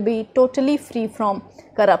which will be totally free from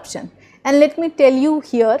corruption. And let me tell you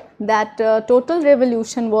here that total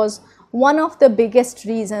revolution was one of the biggest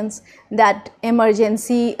reasons that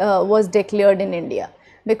emergency was declared in India,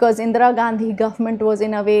 because Indira Gandhi government was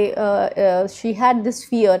in a way, she had this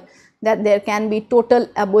fear that there can be total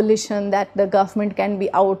abolition, that the government can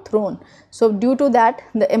be outthrown. So due to that,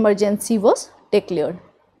 the emergency was declared.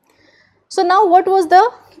 So now what was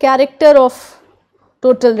the character of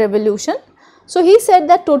total revolution? So he said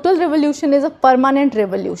that total revolution is a permanent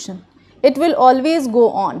revolution. It will always go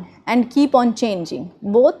on and keep on changing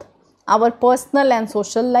both our personal and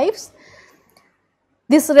social lives.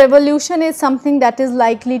 This revolution is something that is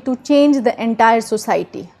likely to change the entire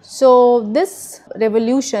society. So this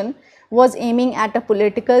revolution was aiming at a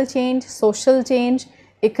political change, social change,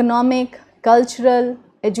 economic, cultural,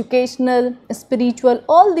 educational, spiritual,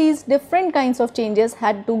 all these different kinds of changes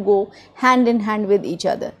had to go hand in hand with each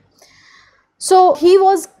other. So he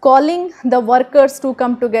was calling the workers to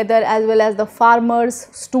come together as well as the farmers,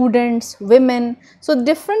 students, women. So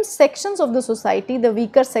different sections of the society, the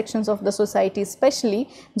weaker sections of the society especially,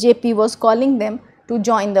 JP was calling them to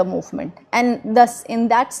join the movement, and thus in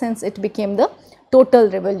that sense it became the total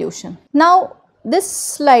revolution. Now this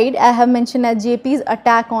slide I have mentioned as JP's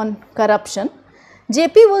attack on corruption.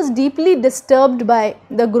 JP was deeply disturbed by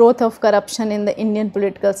the growth of corruption in the Indian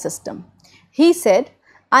political system. He said,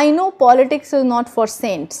 "I know politics is not for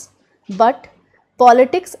saints, but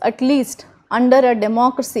politics, at least under a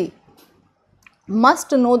democracy,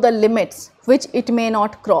 must know the limits which it may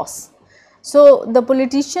not cross." So the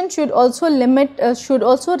politician should also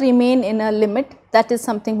remain in a limit. That is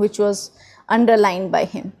something which was underlined by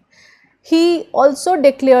him. He also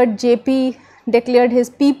JP declared his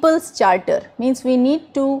People's Charter, means we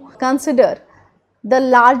need to consider the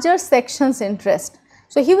larger section's interest.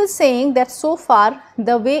 So he was saying that so far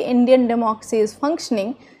the way Indian democracy is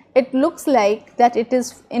functioning, it looks like that it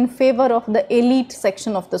is in favor of the elite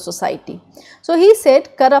section of the society. So he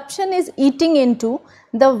said corruption is eating into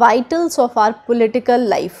the vitals of our political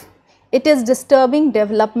life. It is disturbing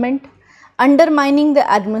development, undermining the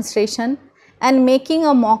administration and making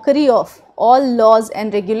a mockery of all laws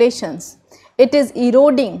and regulations. It is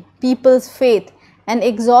eroding people's faith and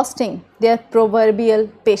exhausting their proverbial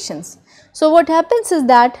patience. So what happens is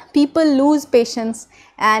that people lose patience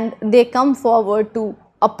and they come forward to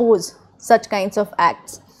oppose such kinds of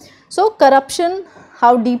acts. So corruption,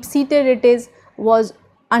 how deep seated it is, was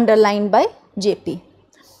underlined by JP.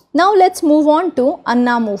 Now let's move on to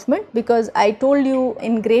Anna movement, because I told you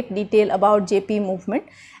in great detail about JP movement,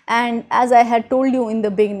 and as I had told you in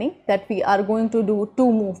the beginning that we are going to do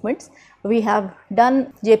two movements. We have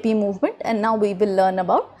done JP movement and now we will learn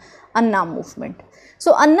about Anna movement.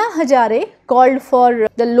 So Anna Hazare called for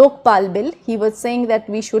the Lokpal bill. He was saying that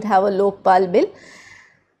we should have a Lokpal bill,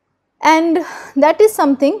 and that is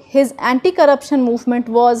something his anti-corruption movement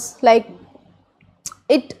was like.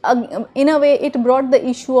 It in a way it brought the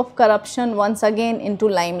issue of corruption once again into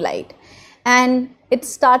limelight, and it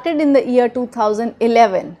started in the year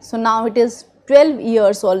 2011. So now it is 12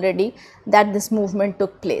 years already that this movement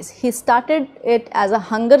took place. He started it as a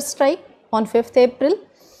hunger strike on 5th April,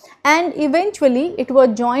 and eventually it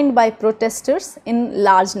was joined by protesters in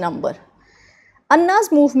large number.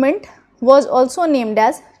 Anna's movement was also named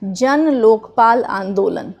as Jan Lokpal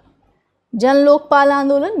Andolan. Jan Lokpal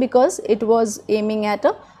Andolan because it was aiming at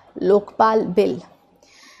a Lokpal bill.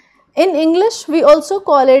 In English, we also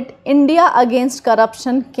call it India Against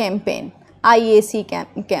Corruption Campaign, IAC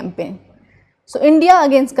campaign. So India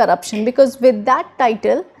Against Corruption, because with that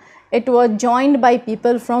title, it was joined by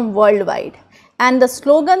people from worldwide, and the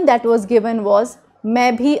slogan that was given was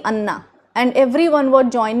Main bhi Anna, and everyone was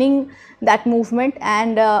joining that movement.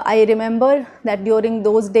 And I remember that during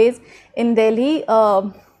those days in Delhi,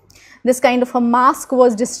 this kind of a mask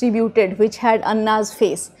was distributed which had Anna's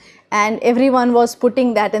face, and everyone was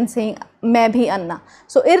putting that and saying Main bhi Anna.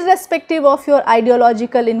 So irrespective of your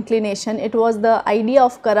ideological inclination, it was the idea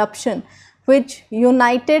of corruption which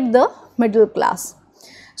united the middle class.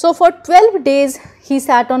 So for 12 days he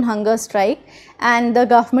sat on hunger strike, and the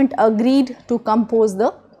government agreed to compose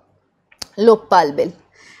the Lokpal bill.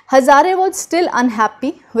 Hazare was still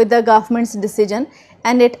unhappy with the government's decision,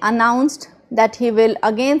 and it announced that he will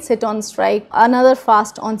again sit on strike another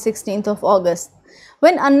fast on 16th of August.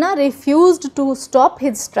 When Anna refused to stop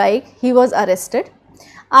his strike, he was arrested.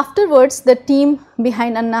 Afterwards, the team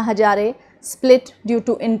behind Anna Hazare split due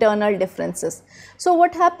to internal differences. So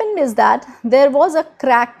what happened is that there was a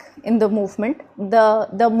crack in the movement.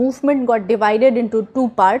 The movement got divided into two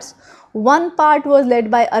parts. One part was led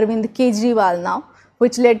by Arvind Kejriwal now,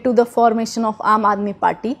 which led to the formation of Aam Aadmi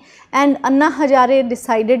Party, and Anna Hazare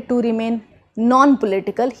decided to remain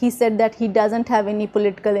non-political. He said that he doesn't have any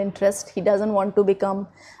political interest, he doesn't want to become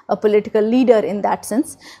a political leader in that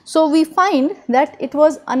sense. So we find that it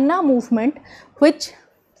was Anna movement which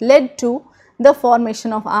led to the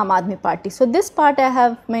formation of Aam Aadmi Party. So this part I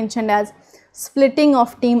have mentioned as splitting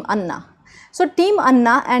of Team Anna. So Team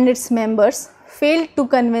Anna and its members failed to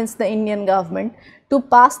convince the Indian government to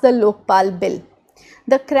pass the Lokpal bill.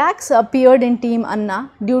 The cracks appeared in Team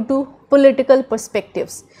Anna due to political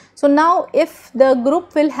perspectives. So now if the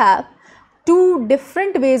group will have two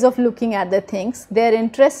different ways of looking at the things, their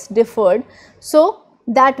interests differed. So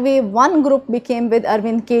that way one group became with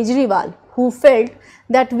Arvind Kejriwal, who felt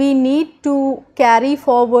that we need to carry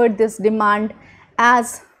forward this demand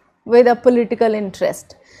as with a political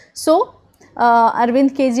interest. So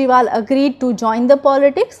Arvind Kejriwal agreed to join the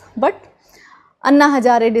politics, but Anna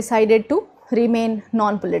Hazare decided to remain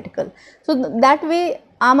non-political. So that way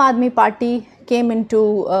Aam Aadmi Party came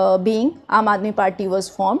into being. Aam Aadmi Party was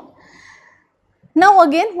formed. Now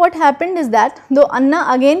again what happened is that though Anna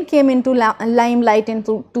again came into limelight in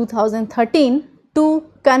 2013 to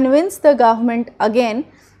convince the government again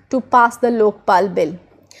to pass the Lokpal bill.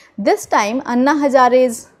 This time Anna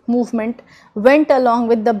Hazare's movement went along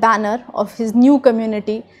with the banner of his new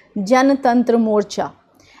community Janatantra Morcha,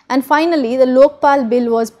 and finally the Lokpal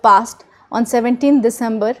bill was passed on 17th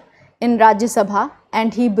December in Rajya Sabha,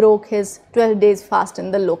 and he broke his 12 days fast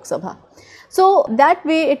in the Lok Sabha. So that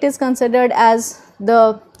way it is considered as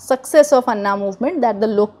the success of Anna movement that the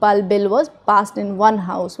Lokpal bill was passed in one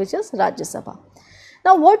house, which is Rajya Sabha.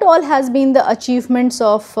 Now what all has been the achievements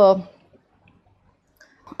of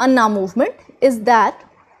Anna movement is that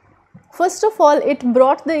first of all it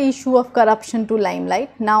brought the issue of corruption to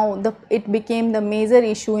limelight. Now it became the major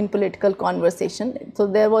issue in political conversation. So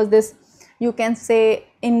there was this, you can say,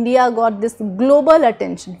 India got this global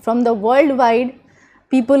attention from the worldwide.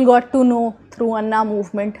 People got to know through Anna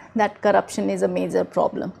movement that corruption is a major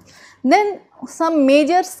problem. Then some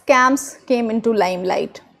major scams came into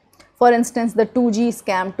limelight. For instance, the 2G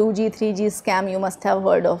scam, 2G, 3G scam you must have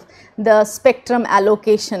heard of, the spectrum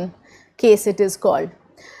allocation case it is called.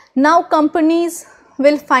 Now companies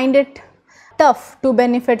will find it tough to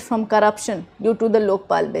benefit from corruption due to the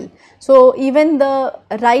Lokpal bill. So even the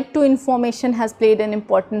right to information has played an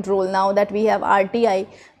important role. Now that we have RTI,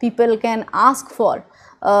 people can ask for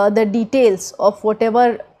the details of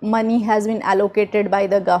whatever money has been allocated by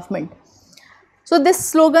the government. So this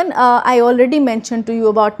slogan I already mentioned to you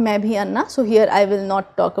about Main bhi Anna, so here I will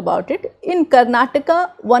not talk about it. In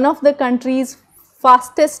Karnataka, one of the country's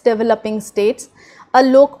fastest developing states, a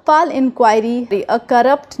Lokpal inquiry, a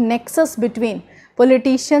corrupt nexus between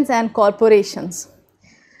politicians and corporations,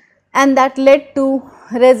 and that led to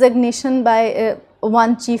resignation by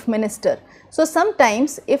one chief minister. So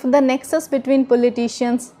sometimes if the nexus between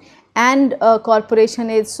politicians and a corporation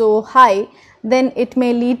is so high, then it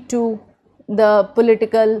may lead to the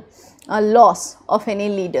political loss of any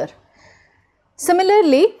leader.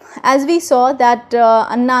 Similarly, as we saw that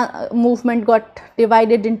Anna movement got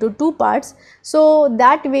divided into two parts, so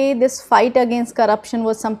that way this fight against corruption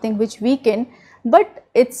was something which weakened, but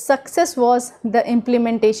its success was the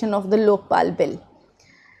implementation of the Lokpal bill.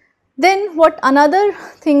 Then what another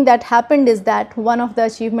thing that happened is that one of the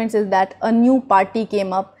achievements is that a new party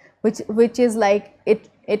came up, which is like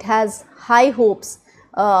it has high hopes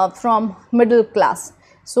from middle class.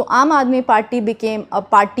 So Aam Aadmi Party became a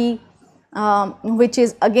party which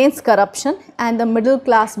is against corruption, and the middle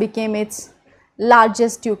class became its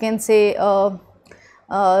largest, you can say,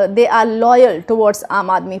 they are loyal towards Aam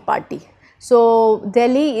Aadmi Party. So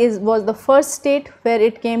Delhi was the first state where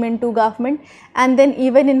it came into government, and then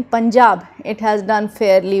even in Punjab it has done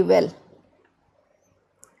fairly well.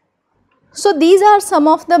 So these are some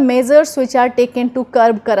of the measures which are taken to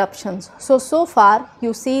curb corruptions. So far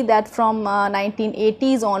you see that from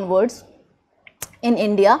 1980s onwards in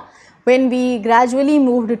India, when we gradually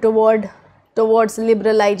moved towards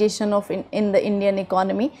liberalization of in the Indian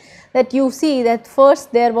economy, that you see that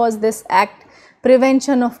first there was this act,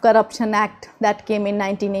 Prevention of Corruption Act, that came in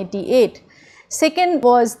 1988. Second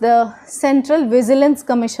was the Central Vigilance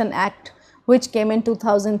Commission Act, which came in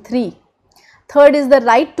 2003. Third is the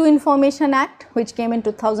Right to Information Act, which came in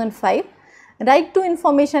 2005. Right to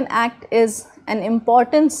Information Act is an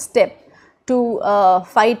important step to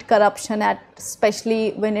fight corruption,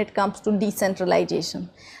 especially when it comes to decentralization.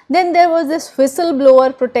 Then there was this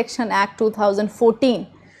Whistleblower Protection Act 2014.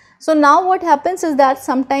 So now what happens is that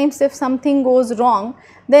sometimes if something goes wrong,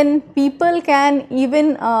 then people can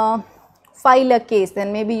even file a case.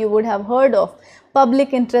 Then maybe you would have heard of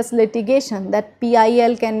public interest litigation, that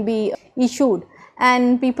PIL can be issued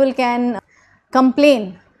and people can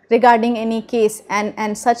complain regarding any case,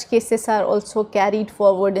 and such cases are also carried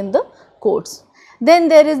forward in the courts. Then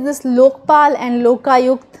there is this Lokpal and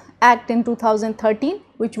Lokayukt Act in 2013,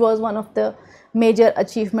 which was one of the major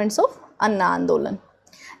achievements of Anna Andolan.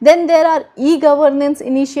 Then there are e-governance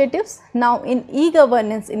initiatives. Now in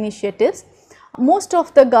e-governance initiatives, most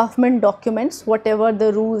of the government documents, whatever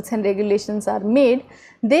the rules and regulations are made,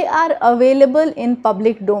 they are available in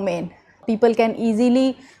public domain. People can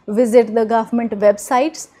easily visit the government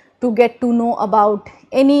websites to get to know about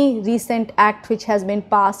any recent act which has been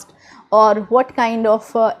passed, or what kind of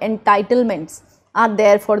entitlements are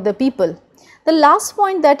there for the people. The last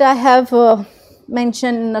point that I have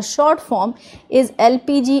mentioned in a short form is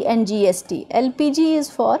LPG and GST. LPG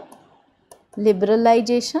is for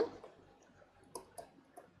liberalization,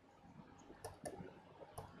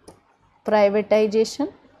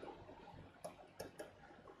 privatization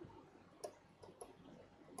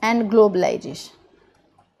and globalization.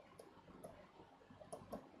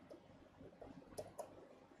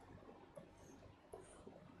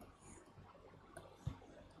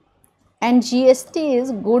 And GST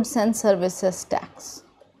is goods and services tax.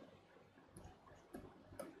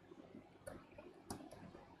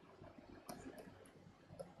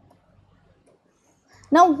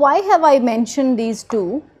 Now why have I mentioned these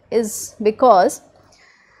two is because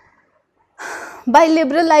by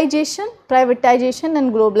liberalization, privatization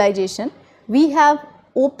and globalization, we have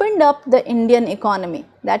opened up the Indian economy.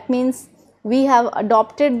 That means we have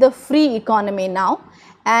adopted the free economy now,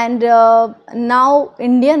 and now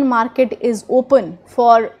Indian market is open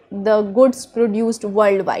for the goods produced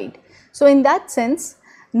worldwide. So in that sense,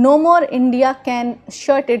 no more India can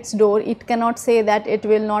shut its door. It cannot say that it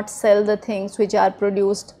will not sell the things which are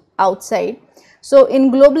produced outside. So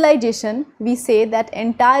in globalization, we say that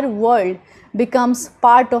entire world becomes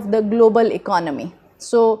part of the global economy.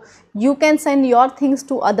 So you can send your things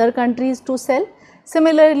to other countries to sell.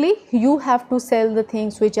 Similarly, you have to sell the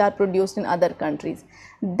things which are produced in other countries.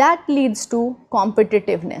 That leads to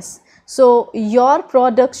competitiveness. So your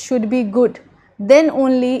products should be good, then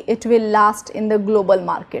only it will last in the global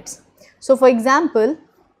markets. So for example,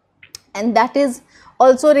 and that is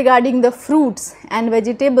also regarding the fruits and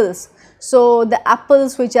vegetables. So the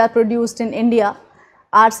apples which are produced in India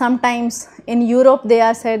are sometimes in Europe, they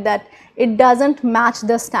are said that it doesn't match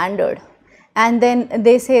the standard, and then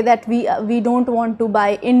they say that we don't want to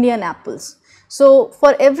buy Indian apples. So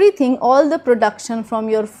for everything, all the production from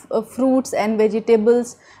your fruits and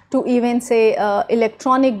vegetables to even say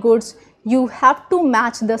electronic goods, you have to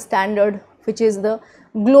match the standard which is the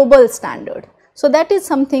global standard. So that is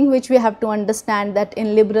something which we have to understand, that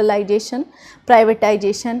in liberalization,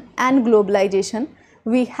 privatization and globalization,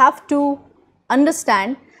 we have to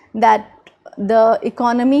understand that the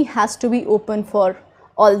economy has to be open for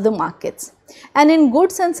all the markets. And in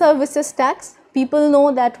goods and services tax, people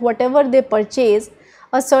know that whatever they purchase,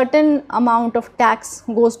 a certain amount of tax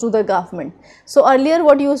goes to the government. So earlier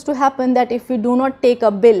what used to happen, that if we do not take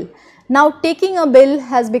a bill, now taking a bill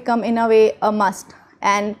has become in a way a must,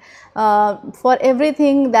 and for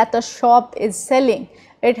everything that a shop is selling,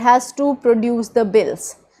 it has to produce the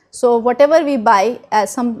bills. So whatever we buy,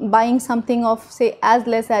 as buying something of say as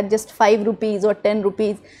less as just 5 rupees or 10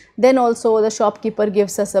 rupees, then also the shopkeeper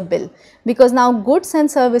gives us a bill, because now goods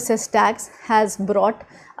and services tax has brought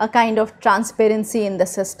a kind of transparency in the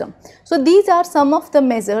system. So these are some of the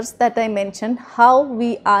measures that I mentioned, how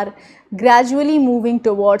we are gradually moving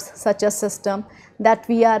towards such a system that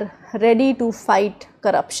we are ready to fight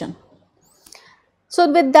corruption.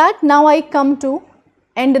 So with that, now I come to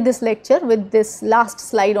end this lecture with this last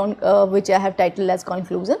slide on which I have titled as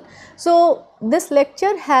conclusion. So this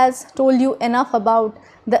lecture has told you enough about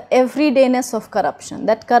the everydayness of corruption,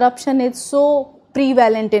 that corruption is so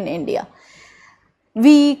prevalent in India.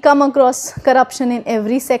 We come across corruption in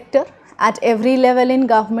every sector, at every level in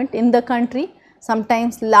government in the country,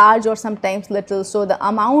 sometimes large or sometimes little, so the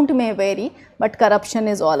amount may vary, but corruption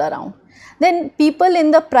is all around. Then people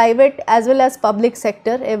in the private as well as public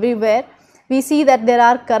sector, everywhere we see that there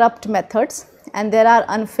are corrupt methods and there are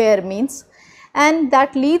unfair means, and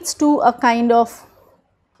that leads to a kind of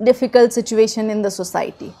difficult situation in the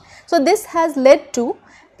society. So this has led to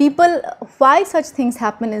people, why such things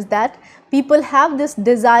happen is that people have this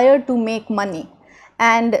desire to make money,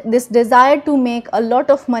 and this desire to make a lot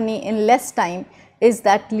of money in less time is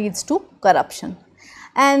that leads to corruption.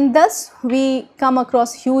 And thus we come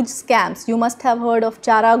across huge scams. You must have heard of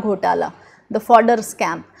Chara Ghotala, the fodder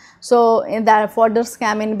scam. So in that fodder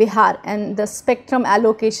scam in Bihar, and the spectrum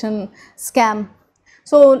allocation scam.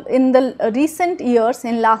 So in the recent years,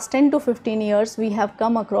 in last 10 to 15 years, we have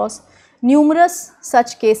come across numerous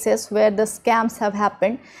such cases where the scams have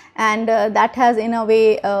happened, and that has in a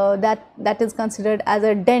way that is considered as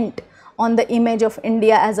a dent on the image of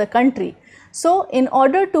India as a country. So in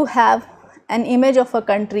order to have an image of a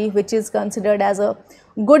country which is considered as a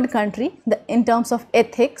good country in terms of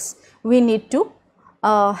ethics, we need to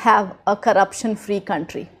have a corruption free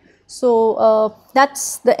country. So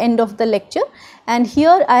that's the end of the lecture, and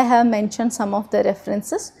here I have mentioned some of the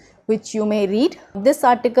references which you may read. This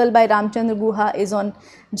article by Ramchandra Guha is on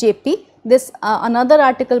JP. This another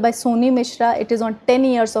article by Soni Mishra, it is on 10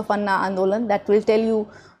 years of Anna Andolan, that will tell you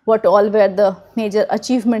what all were the major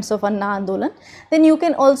achievements of Anna Andolan. Then you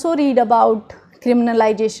can also read about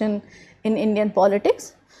criminalization in Indian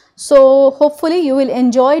politics. So hopefully you will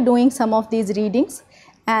enjoy doing some of these readings,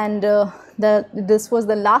 and this was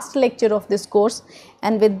the last lecture of this course,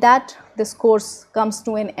 and with that this course comes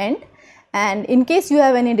to an end. And in case you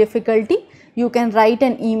have any difficulty, you can write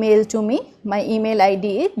an email to me. My email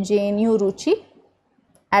ID is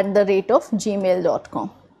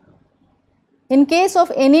jnuruchi@gmail.com. In case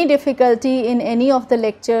of any difficulty in any of the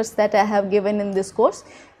lectures that I have given in this course,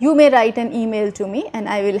 you may write an email to me and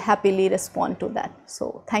I will happily respond to that.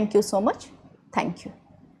 So thank you so much. Thank you.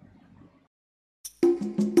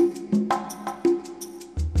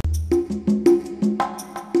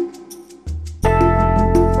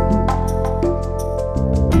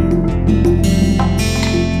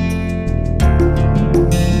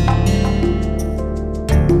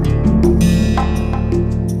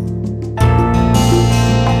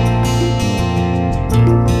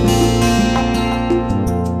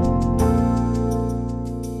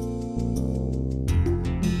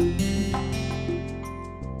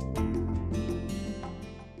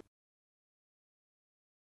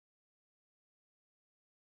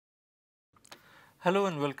 Hello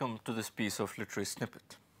and welcome to this piece of literary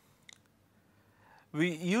snippet.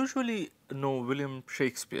 We usually know William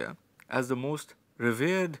Shakespeare as the most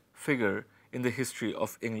revered figure in the history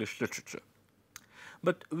of English literature.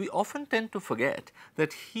 But we often tend to forget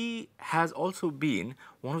that he has also been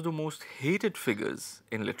one of the most hated figures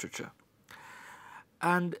in literature.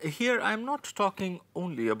 And here I am not talking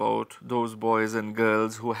only about those boys and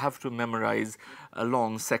girls who have to memorize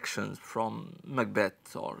long sections from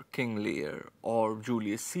Macbeth or King Lear or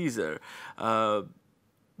Julius Caesar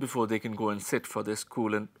before they can go and sit for their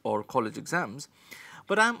school or college exams.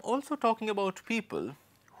 But I am also talking about people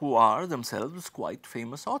who are themselves quite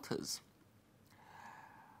famous authors.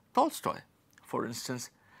 Tolstoy, for instance,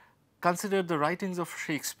 considered the writings of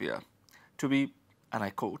Shakespeare to be, and I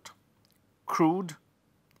quote, crude,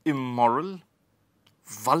 immoral,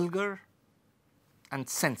 vulgar and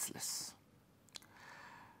senseless.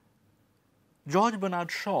 George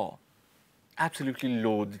Bernard Shaw absolutely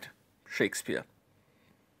loathed Shakespeare,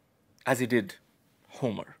 as he did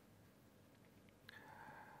Homer.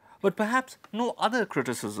 But perhaps no other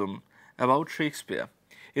criticism about Shakespeare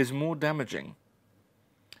is more damaging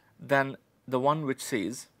than the one which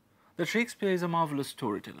says that Shakespeare is a marvelous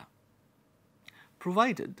storyteller,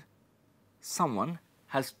 provided someone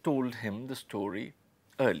has told him the story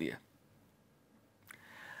earlier.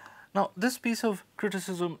 Now, this piece of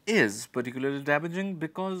criticism is particularly damaging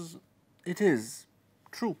because it is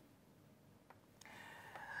true.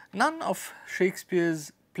 None of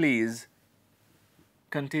Shakespeare's plays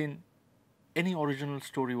contain any original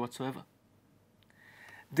story whatsoever.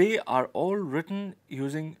 They are all written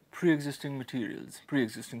using pre-existing materials,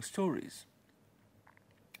 pre-existing stories.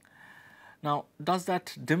 Now, does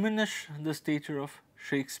that diminish the stature of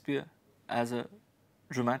Shakespeare as a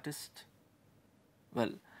dramatist?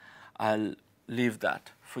 Well, I'll leave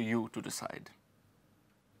that for you to decide.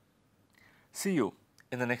 See you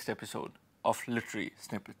in the next episode of Literary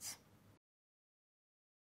Snippets.